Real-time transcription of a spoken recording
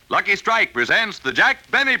Lucky Strike presents the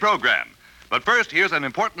Jack Benny Program. But first, here's an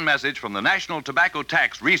important message from the National Tobacco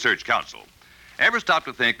Tax Research Council. Ever stop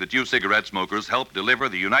to think that you cigarette smokers help deliver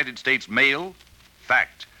the United States mail?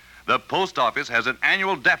 Fact. The post office has an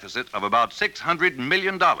annual deficit of about $600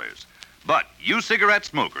 million. But you cigarette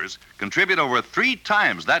smokers contribute over 3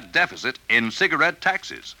 times that deficit in cigarette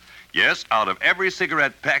taxes. Yes, out of every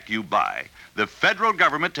cigarette pack you buy, the federal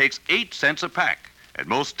government takes 8 cents a pack. And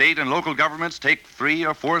most state and local governments take 3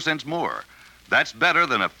 or 4 cents more. That's better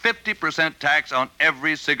than a 50% tax on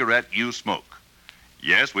every cigarette you smoke.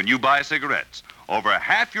 Yes, when you buy cigarettes, over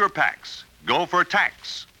half your packs go for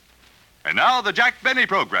tax. And now the Jack Benny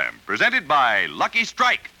Program, presented by Lucky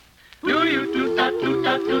Strike. Do you do-da, do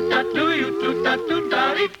you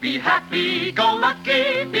do-da, be happy, go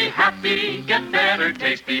lucky, be happy, get better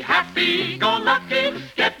taste, be happy, go lucky,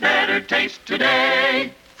 get better taste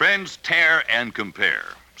today. Friends, tear and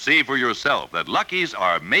compare. See for yourself that Lucky's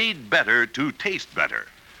are made better to taste better.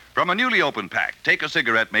 From a newly opened pack, take a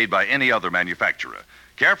cigarette made by any other manufacturer.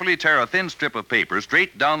 Carefully tear a thin strip of paper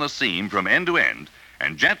straight down the seam from end to end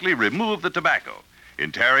and gently remove the tobacco.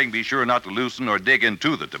 In tearing, be sure not to loosen or dig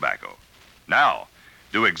into the tobacco. Now,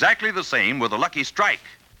 do exactly the same with a Lucky Strike.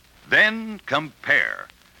 Then compare.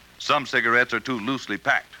 Some cigarettes are too loosely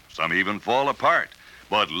packed. Some even fall apart.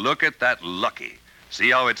 But look at that Lucky. See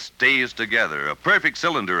how it stays together, a perfect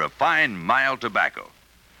cylinder of fine, mild tobacco.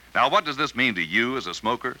 Now, what does this mean to you as a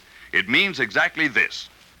smoker? It means exactly this.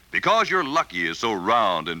 Because your Lucky is so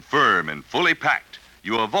round and firm and fully packed,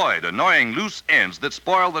 you avoid annoying loose ends that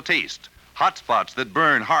spoil the taste, hot spots that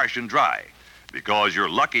burn harsh and dry. Because your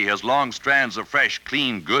Lucky has long strands of fresh,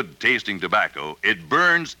 clean, good-tasting tobacco, it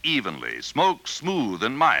burns evenly, smokes smooth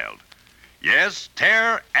and mild. Yes,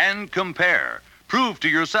 tear and compare. Prove to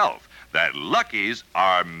yourself that Lucky's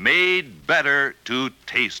are made better to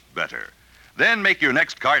taste better. Then make your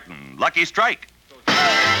next carton Lucky Strike. The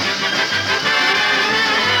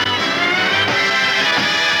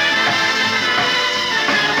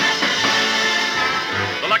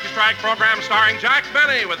Lucky Strike program starring Jack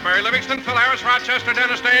Benny with Mary Livingston, Phil Harris, Rochester,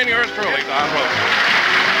 Dennis Day, and yours truly, Don Wilson.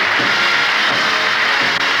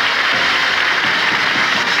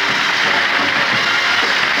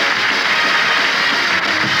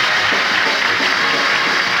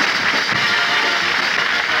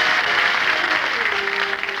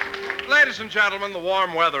 Ladies and gentlemen, the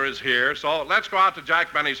warm weather is here, so let's go out to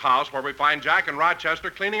Jack Benny's house where we find Jack and Rochester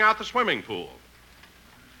cleaning out the swimming pool.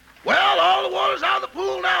 Well, all the water's out of the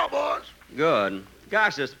pool now, boys. Good.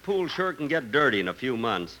 Gosh, this pool sure can get dirty in a few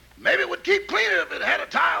months. Maybe it would keep cleaner if it had a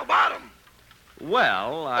tile bottom.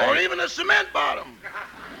 Well, Or even a cement bottom.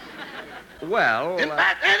 Well, In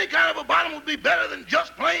fact, any kind of a bottom would be better than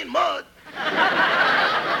just plain mud.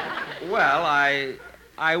 Well,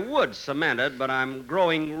 I would cement it, but I'm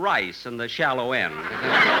growing rice in the shallow end.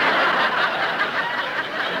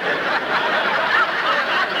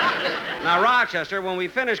 Now, Rochester, when we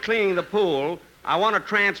finish cleaning the pool, I want to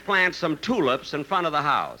transplant some tulips in front of the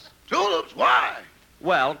house. Tulips? Why?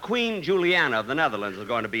 Well, Queen Juliana of the Netherlands is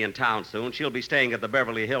going to be in town soon. She'll be staying at the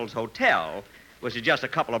Beverly Hills Hotel, which is just a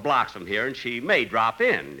couple of blocks from here, and she may drop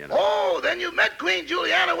in, you know. Oh, then you met Queen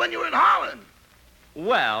Juliana when you were in Holland.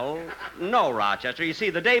 Well, no, Rochester. You see,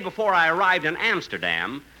 the day before I arrived in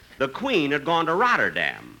Amsterdam, the Queen had gone to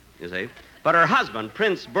Rotterdam, you see. But her husband,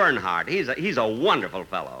 Prince Bernhard, he's a wonderful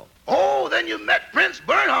fellow. Oh, then you met Prince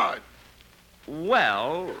Bernhard.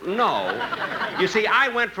 Well, no. You see, I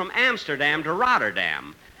went from Amsterdam to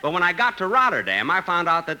Rotterdam. But when I got to Rotterdam, I found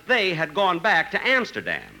out that they had gone back to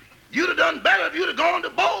Amsterdam. You'd have done better if you'd have gone to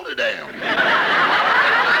Boulder Dam.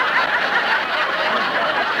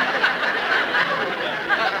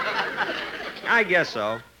 I guess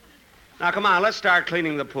so. Now, come on, let's start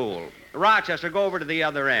cleaning the pool. Rochester, go over to the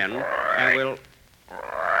other end, and we'll...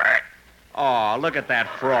 Oh, look at that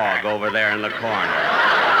frog over there in the corner.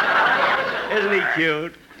 Isn't he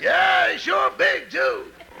cute? Yeah, he's sure big, too.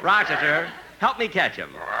 Rochester, help me catch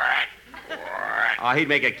him. Oh, he'd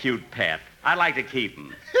make a cute pet. I'd like to keep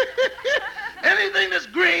him. Anything that's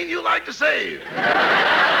green, you like to save.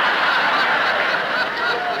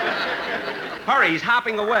 Hurry, he's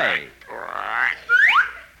hopping away.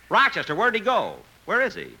 Rochester, where'd he go? Where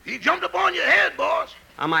is he? He jumped up on your head, boss.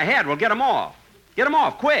 On my head. Well, get him off. Get him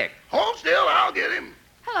off, quick. Hold still, I'll get him.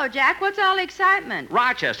 Hello, Jack. What's all the excitement?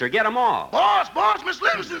 Rochester, get him off. Boss, Miss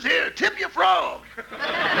Livingston's here. Tip your frog.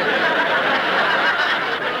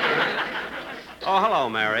 Oh, hello,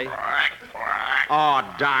 Mary. Oh,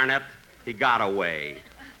 darn it. He got away.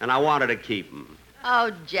 And I wanted to keep him.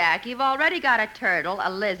 Oh, Jack, you've already got a turtle,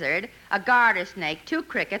 a lizard, a garter snake, 2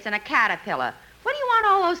 crickets, and a caterpillar. What do you want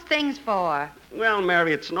all those things for? Well,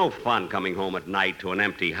 Mary, it's no fun coming home at night to an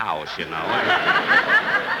empty house, you know.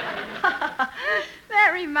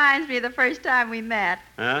 That reminds me of the first time we met.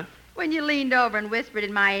 Huh? When you leaned over and whispered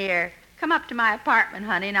in my ear, "Come up to my apartment,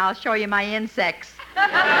 honey, and I'll show you my insects."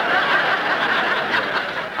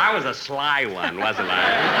 I was a sly one, wasn't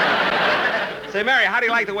I? Say, Mary, how do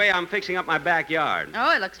you like the way I'm fixing up my backyard?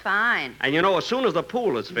 Oh, it looks fine. And you know, as soon as the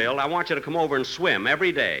pool is filled, I want you to come over and swim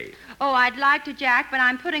every day. Oh, I'd like to, Jack, but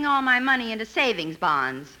I'm putting all my money into savings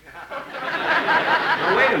bonds.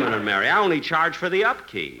 Now, wait a minute, Mary. I only charge for the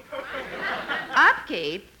upkeep.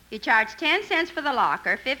 Upkeep? You charge 10 cents for the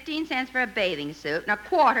locker, 15 cents for a bathing suit, and a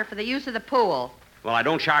quarter for the use of the pool. Well, I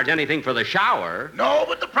don't charge anything for the shower. No,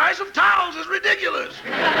 but the price of towels is ridiculous.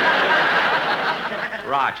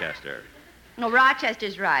 Rochester. No,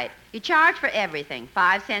 Rochester's right. You charge for everything.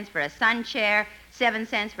 5 cents for a sun chair, 7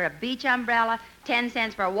 cents for a beach umbrella, 10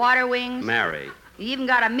 cents for water wings. Mary. You even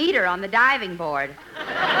got a meter on the diving board.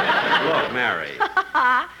 Look, Mary.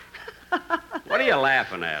 What are you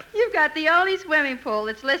laughing at? You've got the only swimming pool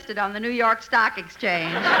that's listed on the New York Stock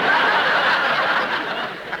Exchange.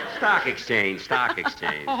 Stock exchange.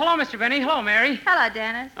 Oh, hello, Mr. Benny. Hello, Mary. Hello,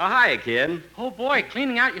 Dennis. Oh, hiya, kid. Oh, boy,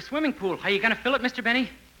 cleaning out your swimming pool. How you going to fill it, Mr. Benny?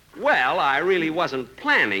 Well, I really wasn't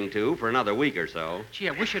planning to for another week or so. Gee,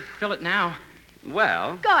 I wish you'd fill it now.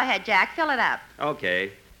 Well, Go ahead, Jack. Fill it up.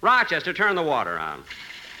 okay. Rochester, turn the water on.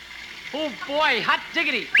 Oh, boy, hot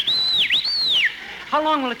diggity. How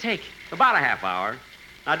long will it take? About a half hour.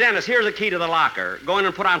 Now, Dennis, here's the key to the locker. Go in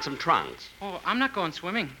and put on some trunks. Oh, I'm not going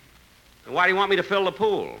swimming. And why do you want me to fill the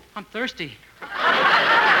pool? I'm thirsty.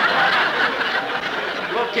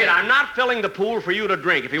 Look, kid, I'm not filling the pool for you to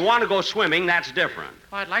drink. If you want to go swimming, that's different.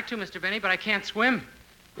 Well, I'd like to, Mr. Benny, but I can't swim.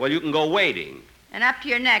 Well, you can go wading. And up to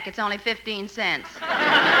your neck, it's only 15 cents.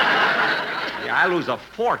 Yeah, I lose a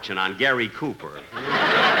fortune on Gary Cooper.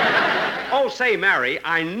 Oh, say, Mary,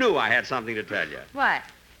 I knew I had something to tell you. What?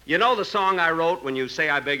 You know the song I wrote, When You Say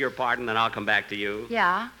I Beg Your Pardon, Then I'll Come Back to You?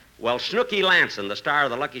 Yeah? Well, Snooky Lanson, the star of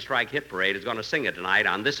the Lucky Strike hit parade, is going to sing it tonight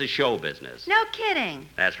on This Is Show Business. No kidding.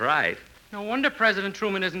 That's right. No wonder President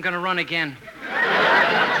Truman isn't going to run again.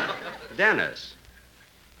 Dennis,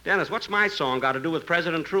 what's my song got to do with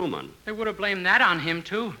President Truman? They would have blamed that on him,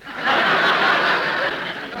 too.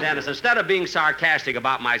 Dennis, instead of being sarcastic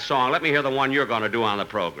about my song, let me hear the one you're going to do on the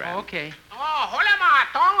program. Okay.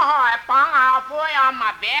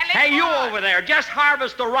 Hey, you over there, just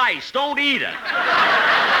harvest the rice. Don't eat it.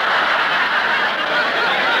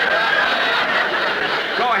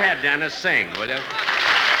 Go ahead, Dennis, sing, will you?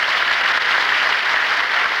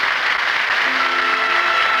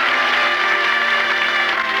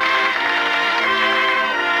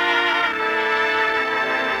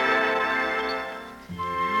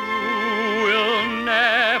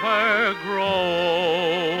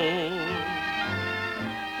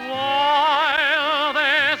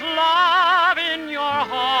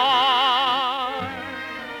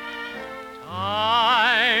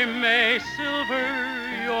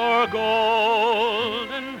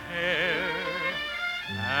 golden hair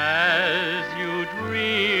as you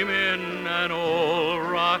dream in an old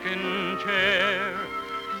rocking chair.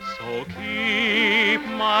 So keep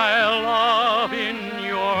my love in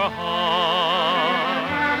your heart.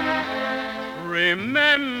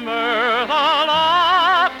 Remember the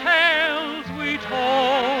love tales we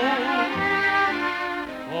told.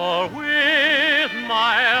 For with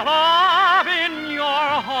my love in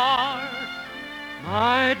your heart,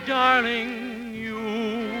 my darling, you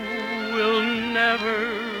will never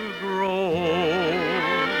grow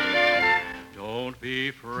old. Don't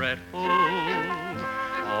be fretful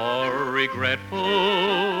or regretful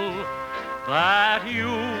that you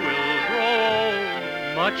will grow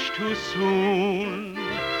old much too soon.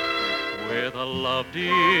 With a love,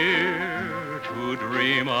 dear, to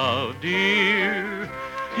dream of, dear,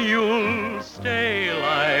 you'll stay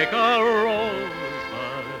like a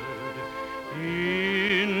rosebud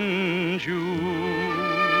in June.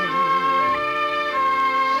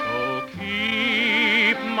 So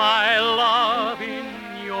keep my love in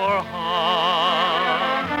your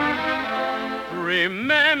heart.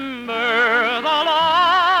 Remember the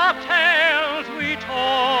love tales we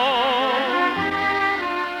told.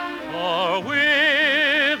 For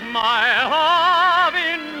with my love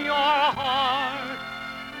in your heart,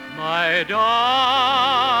 my darling,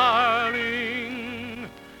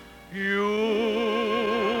 you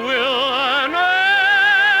will never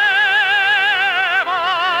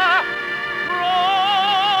grow.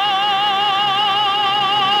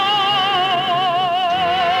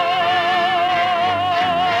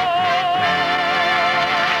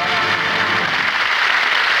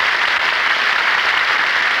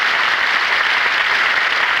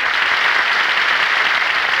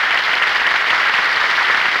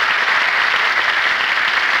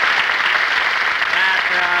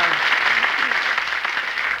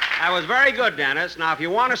 That was very good, Dennis. Now, if you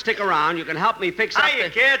want to stick around, you can help me fix up Hiya,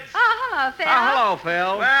 kids. Oh, hello, Phil. Oh, hello,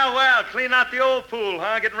 Phil. Well, clean out the old pool,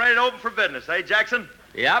 huh? Getting ready to open for business, eh, Jackson?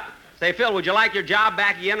 Yep. Say, Phil, would you like your job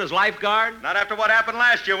back again as lifeguard? Not after what happened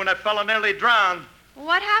last year when that fella nearly drowned.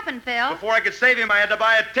 What happened, Phil? Before I could save him, I had to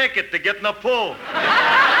buy a ticket to get in the pool.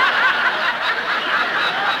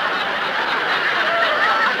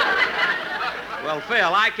 Well,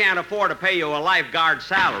 Phil, I can't afford to pay you a lifeguard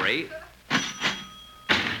salary.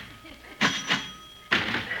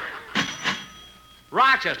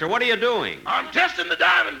 Rochester, what are you doing? I'm testing the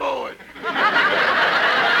diving board.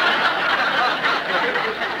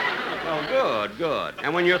 Oh, good.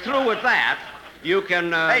 And when you're through with that, you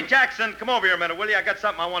can, Hey, Jackson, come over here a minute, will you? I got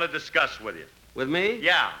something I want to discuss with you. With me?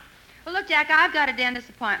 Yeah. Well, look, Jack, I've got a dentist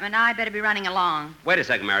appointment. I better be running along. Wait a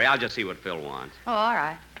second, Mary. I'll just see what Phil wants. Oh, all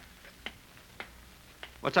right.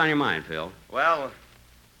 What's on your mind, Phil? Well,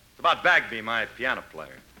 it's about Bagby, my piano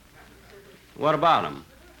player. What about him?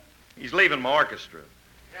 He's leaving my orchestra.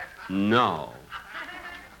 No.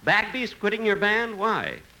 Bagby's quitting your band?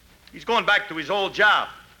 Why? He's going back to his old job.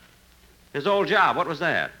 His old job, what was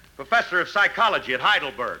that? Professor of psychology at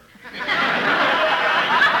Heidelberg.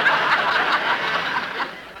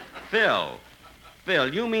 Phil,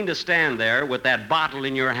 you mean to stand there with that bottle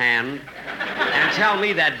in your hand and tell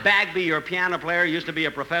me that Bagby, your piano player, used to be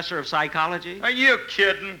a professor of psychology? Are you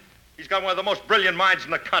kidding? He's got one of the most brilliant minds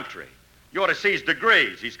in the country. You ought to see his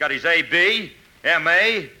degrees. He's got his A.B.,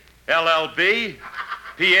 M.A., LLB,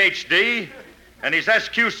 Ph.D., and his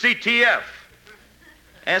SQCTF.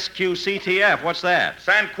 SQCTF, what's that?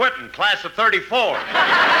 San Quentin, class of 34.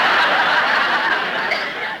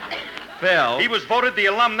 Phil. He was voted the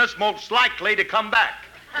alumnus most likely to come back.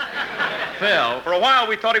 Phil. For a while,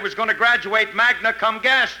 we thought he was going to graduate magna cum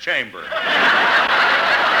gas chamber.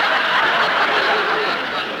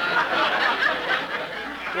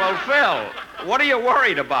 Well, Phil, what are you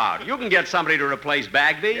worried about? You can get somebody to replace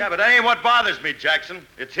Bagby. Yeah, but that ain't what bothers me, Jackson.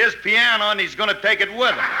 It's his piano, and he's going to take it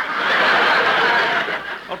with him.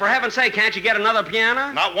 Well, for heaven's sake, can't you get another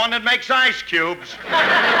piano? Not one that makes ice cubes.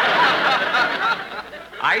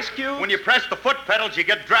 Ice cube? When you press the foot pedals, you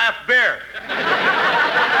get draft beer.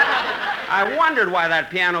 I wondered why that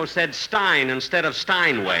piano said Stein instead of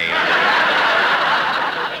Steinway.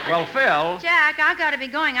 Well, Phil... Jack, I've got to be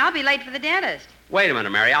going. I'll be late for the dentist. Wait a minute,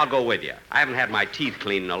 Mary. I'll go with you. I haven't had my teeth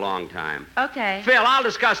cleaned in a long time. Okay. Phil, I'll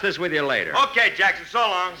discuss this with you later. Okay, Jackson, so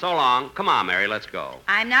long. So long. Come on, Mary, let's go.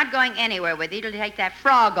 I'm not going anywhere with you to take that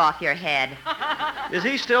frog off your head. Is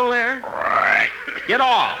he still there? Get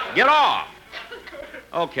off. Get off.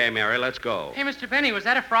 Okay, Mary, let's go. Hey, Mr. Benny, was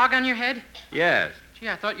that a frog on your head? Yes. Gee,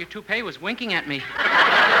 I thought your toupee was winking at me.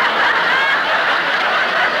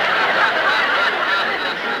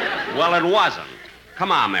 Well, it wasn't.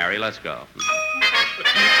 Come on, Mary, let's go.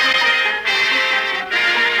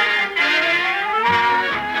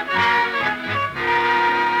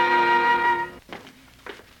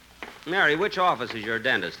 Mary, which office is your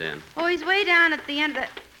dentist in? Oh, he's way down at the end of the...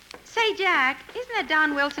 Say, Jack, isn't that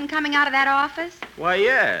Don Wilson coming out of that office? Why,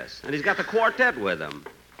 yes. And he's got the quartet with him.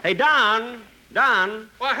 Hey, Don. Don.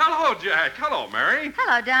 Well, hello, Jack. Hello, Mary.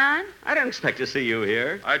 Hello, Don. I didn't expect to see you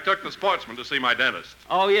here. I took the sportsman to see my dentist.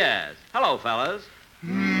 Oh, yes. Hello, fellas.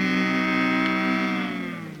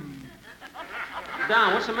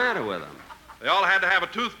 Don, what's the matter with them? They all had to have a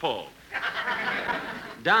tooth pulled.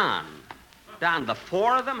 Don, the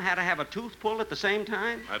four of them had to have a tooth pulled at the same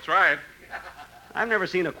time? That's right. I've never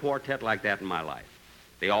seen a quartet like that in my life.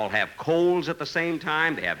 They all have colds at the same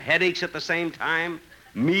time. They have headaches at the same time.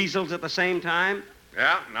 Measles at the same time.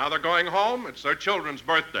 Yeah, now they're going home. It's their children's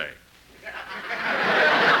birthday.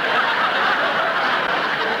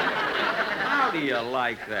 How do you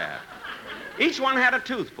like that? Each one had a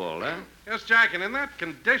tooth pulled, huh? Yes, Jack, and in that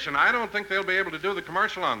condition, I don't think they'll be able to do the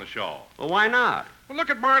commercial on the show. Well, why not? Well, look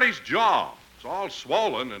at Marty's jaw. It's all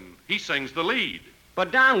swollen, and he sings the lead.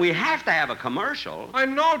 But, Don, we have to have a commercial. I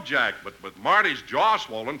know, Jack, but with Marty's jaw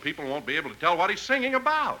swollen, people won't be able to tell what he's singing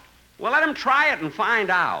about. Well, let him try it and find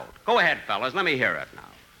out. Go ahead, fellas. Let me hear it now.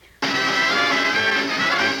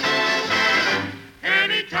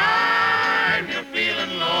 Anytime you're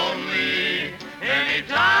feeling lonely,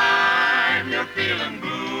 anytime you're feeling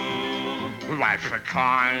blue, Life's a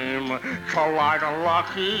time to light a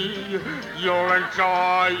lucky. You'll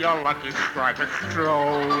enjoy your lucky strike. It's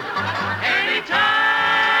true.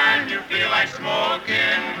 anytime you feel like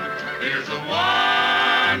smoking, here's the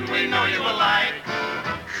one we know you will like.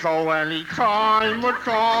 So anytime at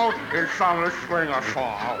all, in summer, spring, or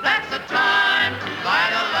fall. That's the time to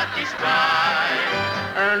light a lucky strike.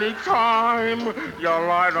 Anytime you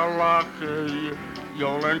light a lucky,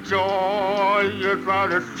 You'll enjoy it,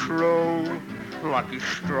 that is true. Lucky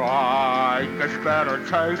Strike is better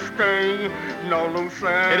tasting. No loose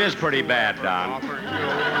ends. It is pretty bad, Don.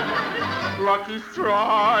 Lucky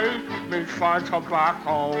Strike means fine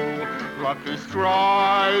tobacco. Lucky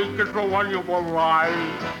Strike is the one you will like.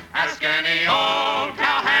 Ask any old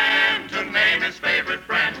cowhand to name his favorite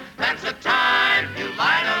brand. That's the time you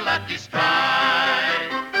light a Lucky Strike.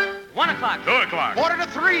 1 o'clock. 2 o'clock.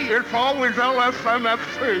 2:45. It's always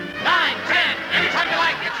LSMFC. 9, 10, anytime you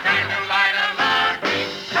like, it's time to light a Lucky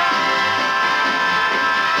Strike.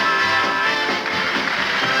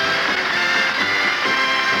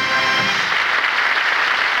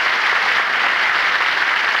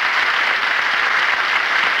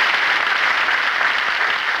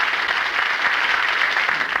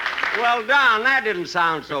 Well, Don, that didn't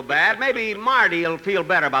sound so bad. Maybe Marty will feel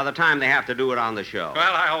better by the time they have to do it on the show.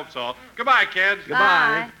 Well, I hope so. Goodbye, kids.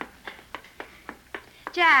 Goodbye.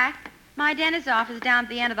 Jack, my dentist's office is down at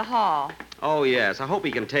the end of the hall. Oh, yes. I hope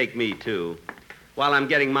he can take me, too. While I'm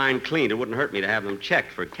getting mine cleaned, it wouldn't hurt me to have them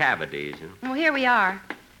checked for cavities. You know? Well, here we are.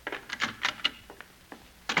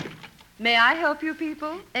 May I help you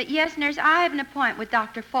people? Yes, nurse, I have an appointment with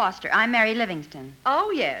Dr. Foster. I'm Mary Livingston.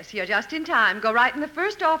 Oh, yes, you're just in time. Go right in the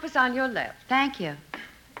first office on your left. Thank you.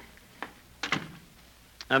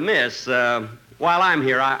 Miss, while I'm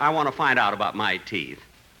here, I want to find out about my teeth.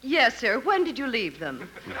 Yes, sir. When did you leave them?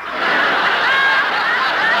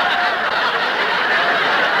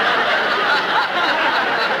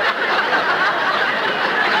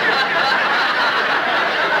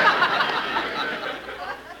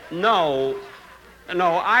 No,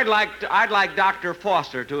 I'd like Dr.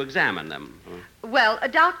 Foster to examine them. Well,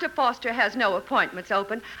 Dr. Foster has no appointments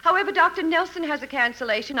open. However, Dr. Nelson has a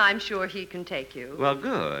cancellation. I'm sure he can take you. Well,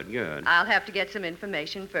 good. I'll have to get some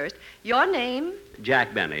information first. Your name?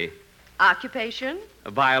 Jack Benny, Occupation?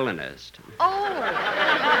 a violinist. Oh.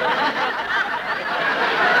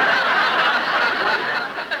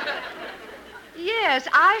 Yes,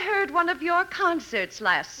 I heard one of your concerts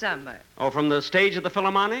last summer. Oh, from the stage of the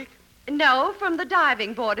Philharmonic? No, from the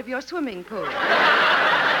diving board of your swimming pool.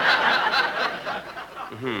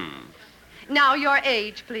 Now, your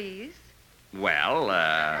age, please. Well,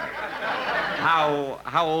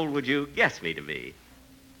 how old would you guess me to be?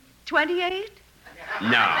 28?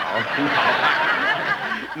 No,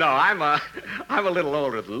 I'm a little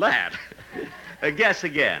older than that. Guess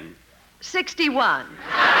again. 61.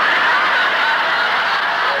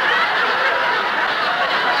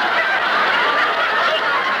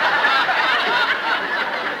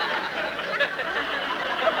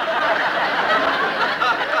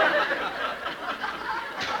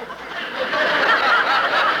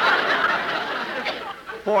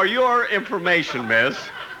 For your information, miss,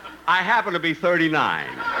 I happen to be 39.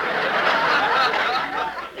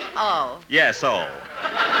 Oh. Yes, oh.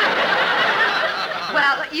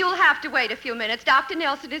 Well, you'll have to wait a few minutes. Dr.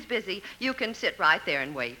 Nelson is busy. You can sit right there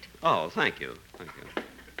and wait. Oh, thank you.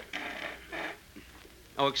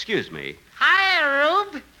 Oh, excuse me. Hi,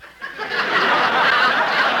 Rube.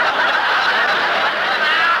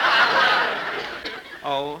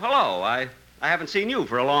 Oh, hello. I haven't seen you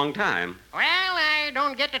for a long time. Well, I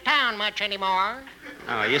don't get to town much anymore.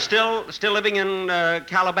 Oh, you still living in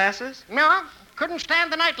Calabasas? No, couldn't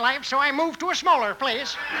stand the nightlife, so I moved to a smaller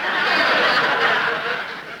place.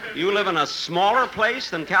 You live in a smaller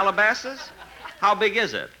place than Calabasas? How big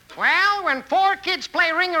is it? Well, when 4 kids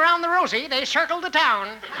play Ring Around the Rosie, they circle the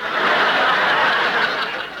town.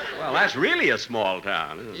 Well, that's really a small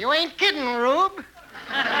town, isn't it? You ain't kidding, Rube.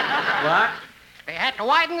 What? They had to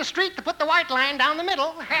widen the street to put the white line down the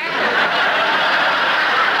middle. Hey.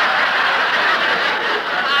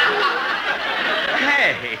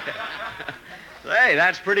 Hey,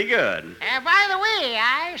 that's pretty good. By the way,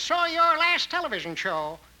 I saw your last television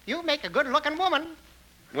show. You make a good-looking woman.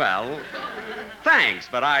 Well, thanks,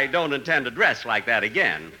 but I don't intend to dress like that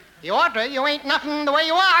again. You ought to. You ain't nothing the way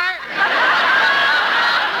you are.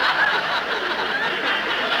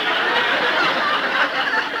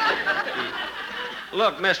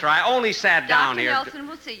 Look, mister, I only sat down Dr. here. Nelson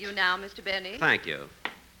will see you now, Mr. Benny. Thank you.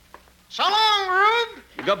 So long, Rube.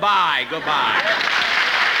 Goodbye.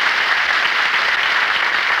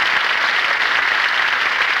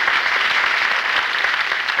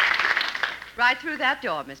 Right through that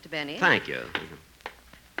door, Mr. Benny. Thank you.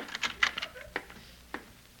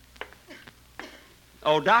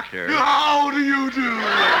 Oh, doctor. How do you do?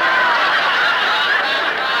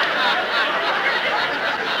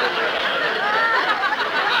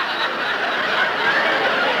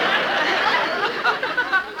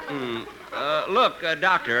 Look,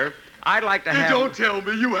 doctor, I'd like to have... Don't tell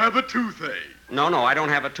me you have a toothache. No, I don't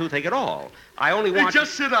have a toothache at all. I only want...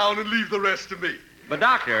 Just sit down and leave the rest to me. But,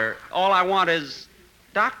 Doctor, all I want is...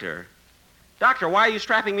 Doctor, why are you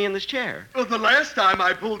strapping me in this chair? Well, the last time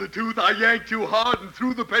I pulled a tooth, I yanked too hard and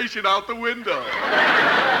threw the patient out the window.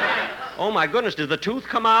 Oh, my goodness, did the tooth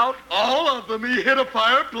come out? All of them. He hit a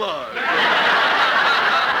fire plug.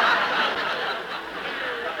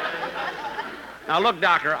 Now, look,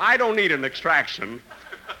 Doctor, I don't need an extraction.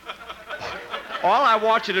 All I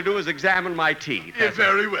want you to do is examine my teeth. Yeah,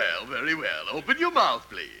 very well, very well. Open your mouth,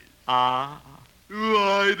 please.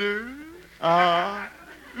 Wider.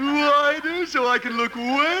 Wider, so I can look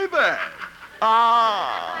way back.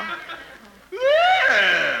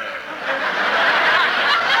 There.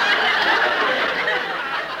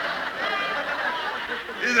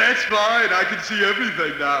 That's fine. I can see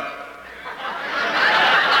everything now.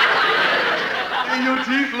 Your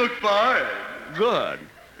teeth look fine. Good.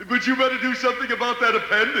 But you better do something about that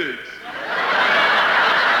appendix.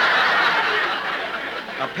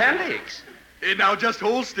 Appendix? Now just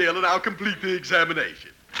hold still and I'll complete the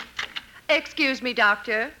examination. Excuse me,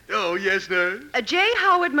 Doctor. Oh, yes, nurse? J.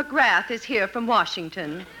 Howard McGrath is here from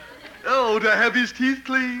Washington. Oh, to have his teeth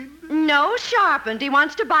cleaned? No, sharpened. He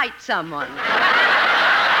wants to bite someone.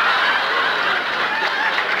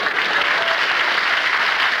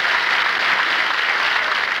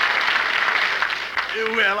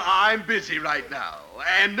 Well, I'm busy right now.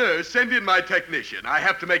 And, nurse, send in my technician. I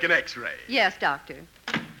have to make an x-ray. Yes, Doctor.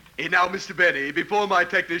 Now, Mr. Benny, before my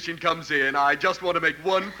technician comes in, I just want to make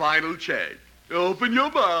one final check. Open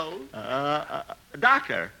your mouth.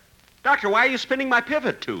 Doctor, why are you spinning my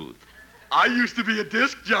pivot tooth? I used to be a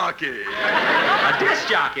disc jockey. A disc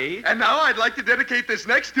jockey? And now I'd like to dedicate this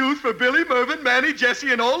next tooth for Billy, Mervyn, Manny,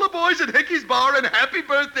 Jesse, and all the boys at Hickey's Bar, and happy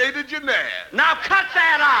birthday to Jeanette. Now cut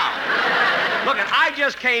that out! Look, I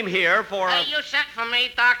just came here for a... Hey, you sent for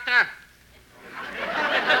me, Doctor?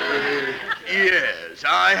 Yes,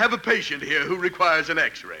 I have a patient here who requires an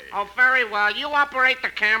x-ray. Oh, very well. You operate the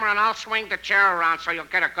camera, and I'll swing the chair around so you'll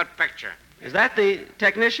get a good picture. Is that the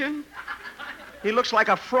technician? He looks like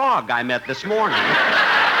a frog I met this morning.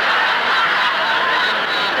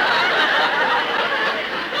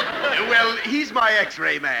 Well, he's my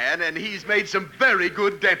x-ray man, and he's made some very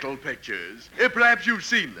good dental pictures. Perhaps you've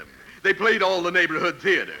seen them. They played all the neighborhood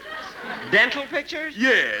theaters. Dental pictures?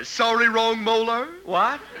 Yes, Sorry Wrong Molar.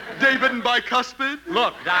 What? David and Bicuspid.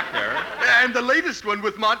 Look, Doctor. And the latest one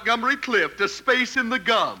with Montgomery Clift, A Space in the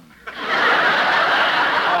Gum.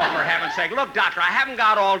 Oh, for heaven's sake. Look, Doctor, I haven't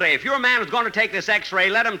got all day. If your man is going to take this x-ray,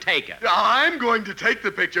 let him take it. I'm going to take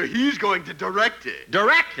the picture. He's going to direct it.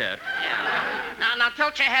 Direct it? Now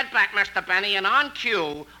tilt your head back, Mr. Benny, and on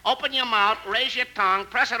cue, open your mouth, raise your tongue,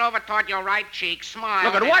 press it over toward your right cheek, smile.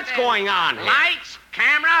 Look at what's going on here. Lights,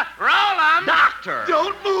 camera, roll 'em. Doctor!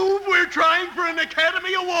 Don't move. We're trying for an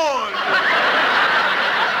Academy Award. Look,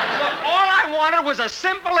 all I wanted was a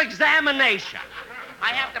simple examination. I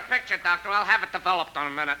have the picture, Doctor. I'll have it developed in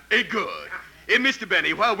a minute. Good. Mr.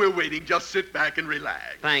 Benny, while we're waiting, just sit back and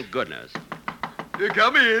relax. Thank goodness.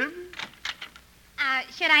 Come in.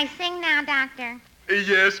 Should I sing now, Doctor?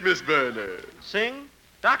 Yes, Miss Berner. Sing?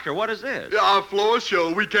 Doctor, what is this? Our floor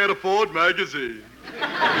show. We can't afford magazines.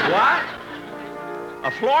 What?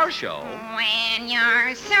 A floor show? When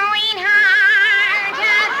your sweetheart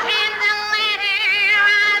just sends a letter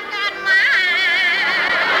of good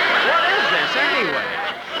mind. What is this, anyway?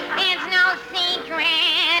 It's no secret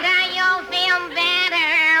you'll feel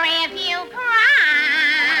better if you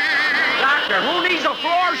cry. Doctor, who needs a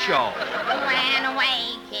floor show? When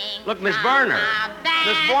waking Look, Miss Berner.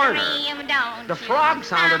 Miss Berner. The frog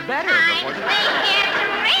sounded better before.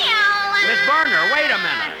 Miss Berner, wait a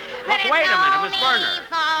minute. Look, wait a minute, Miss Berner.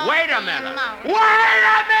 Wait a minute. Wait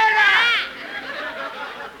a minute!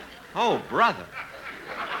 Oh, brother.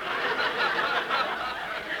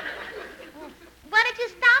 What did you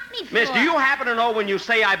stop me for? Miss, do you happen to know when you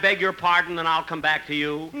say I beg your pardon, then I'll come back to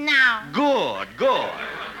you? No. Good.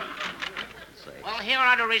 Well, here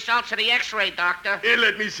are the results of the x-ray, Doctor.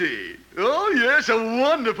 Let me see. Oh, yes, a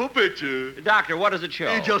wonderful picture. Doctor, what does it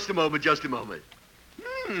show? Just a moment.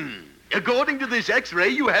 According to this x-ray,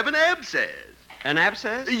 you have an abscess. An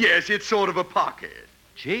abscess? Yes, it's sort of a pocket.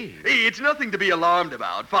 Gee. It's nothing to be alarmed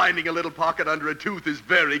about. Finding a little pocket under a tooth is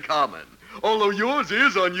very common. Although yours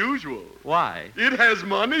is unusual. Why? It has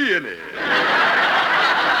money in it.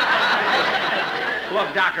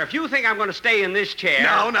 Look, Doctor, if you think I'm going to stay in this chair...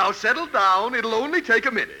 Now, settle down. It'll only take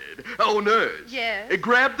a minute. Oh, nurse. Yes?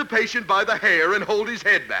 Grab the patient by the hair and hold his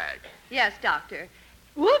head back. Yes, Doctor.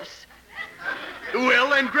 Whoops.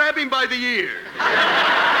 Well, and grab him by the ear.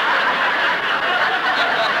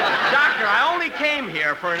 Doctor, Doctor, I only came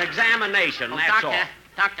here for an examination, that's all.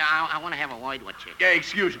 Doctor, I want to have a word with you. Yeah,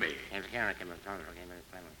 excuse me.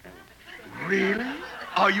 Really?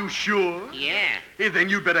 Are you sure? Yeah. Hey, then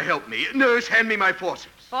you'd better help me. Nurse, hand me my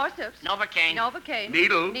forceps. Forceps. Novocaine. Novocaine.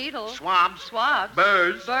 Needle. Needle. Swabs. Swabs.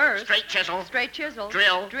 Burrs. Burrs. Straight chisel. Straight chisel.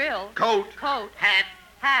 Drill. Drill. Coat. Coat. Hat.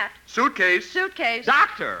 Hat. Suitcase. Suitcase.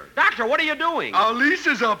 Doctor, what are you doing? Our lease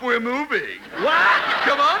is up. We're moving. What?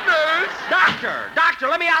 Come on, nurse. Doctor,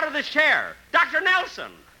 let me out of this chair. Dr.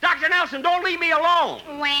 Nelson, don't leave me alone.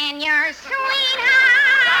 When your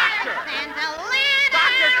sweetheart Doctor. sends a letter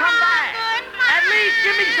Doctor, come back. of goodbye. At least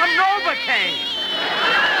give me some Novocaine.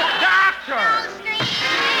 Doctor.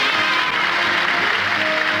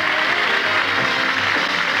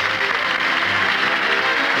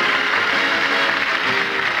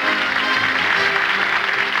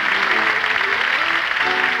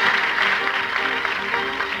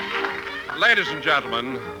 Ladies and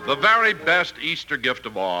gentlemen, the very best Easter gift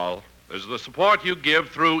of all is the support you give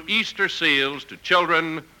through Easter seals to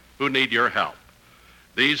children who need your help.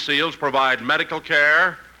 These seals provide medical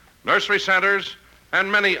care, nursery centers,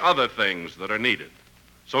 and many other things that are needed.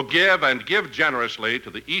 So give and give generously to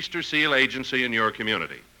the Easter Seal Agency in your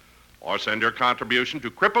community, or send your contribution to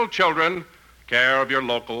Crippled Children, care of your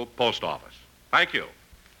local post office. Thank you.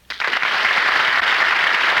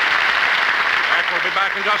 We'll be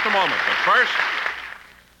back in just a moment, but first...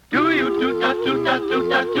 Do you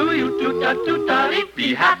toot-a-toot-a-toot-a, do you toot-a-toot-a,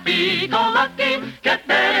 be happy, go lucky, get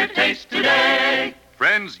better taste today.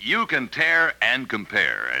 Friends, you can tear and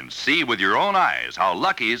compare and see with your own eyes how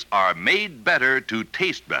Lucky's are made better to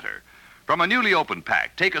taste better. From a newly opened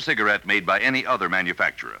pack, take a cigarette made by any other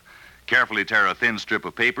manufacturer. Carefully tear a thin strip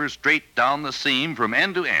of paper straight down the seam from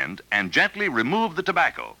end to end and gently remove the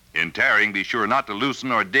tobacco. In tearing, be sure not to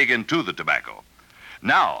loosen or dig into the tobacco.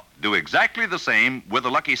 Now, do exactly the same with a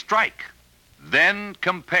Lucky Strike. Then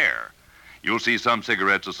compare. You'll see some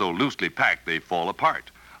cigarettes are so loosely packed they fall apart.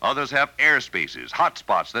 Others have air spaces, hot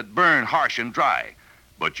spots that burn harsh and dry.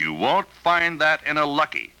 But you won't find that in a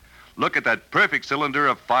Lucky. Look at that perfect cylinder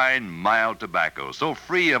of fine, mild tobacco, so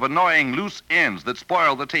free of annoying loose ends that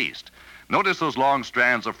spoil the taste. Notice those long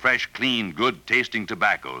strands of fresh, clean, good-tasting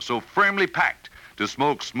tobacco, so firmly packed to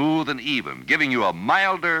smoke smooth and even, giving you a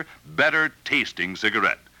milder, better-tasting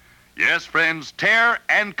cigarette. Yes, friends, tear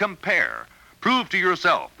and compare. Prove to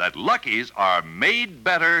yourself that Lucky's are made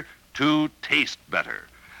better to taste better.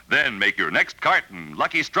 Then make your next carton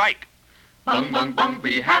Lucky Strike. Bung, bung, bung,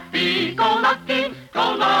 be happy, go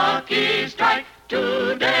lucky strike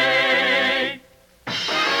today.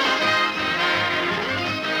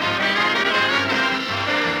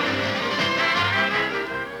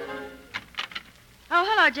 Oh,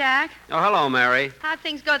 hello, Jack. Oh, hello, Mary. How'd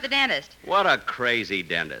things go at the dentist? What a crazy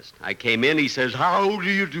dentist. I came in, he says, "How do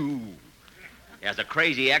you do?" He has a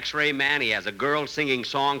crazy x-ray man. He has a girl singing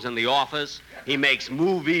songs in the office. He makes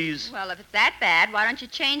movies. Well, if it's that bad, why don't you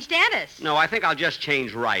change dentists? No, I think I'll just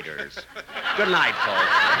change writers. Good night, folks.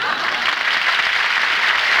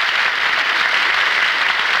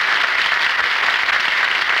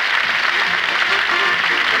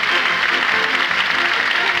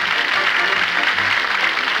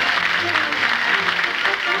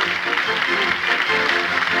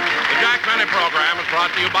 Program is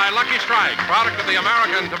brought to you by Lucky Strike, product of the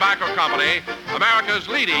American Tobacco Company, America's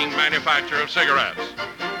leading manufacturer of cigarettes.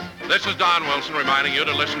 This is Don Wilson reminding you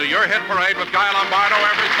to listen to your hit parade with Guy Lombardo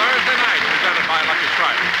every Thursday night, presented by Lucky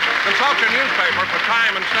Strike. Consult your newspaper for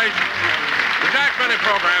time and station. The Jack Benny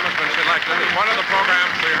program has been selected as one of the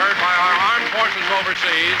programs to be heard by our armed forces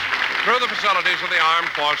overseas through the facilities of the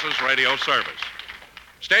Armed Forces Radio Service.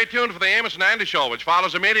 Stay tuned for the Amos and Andy Show, which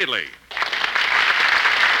follows immediately.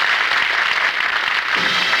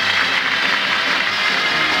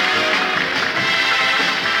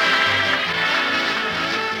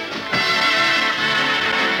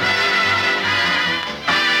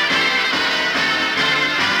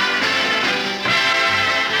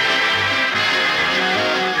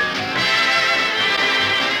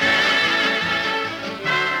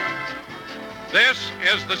 This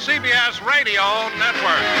is the CBS Radio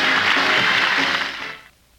Network.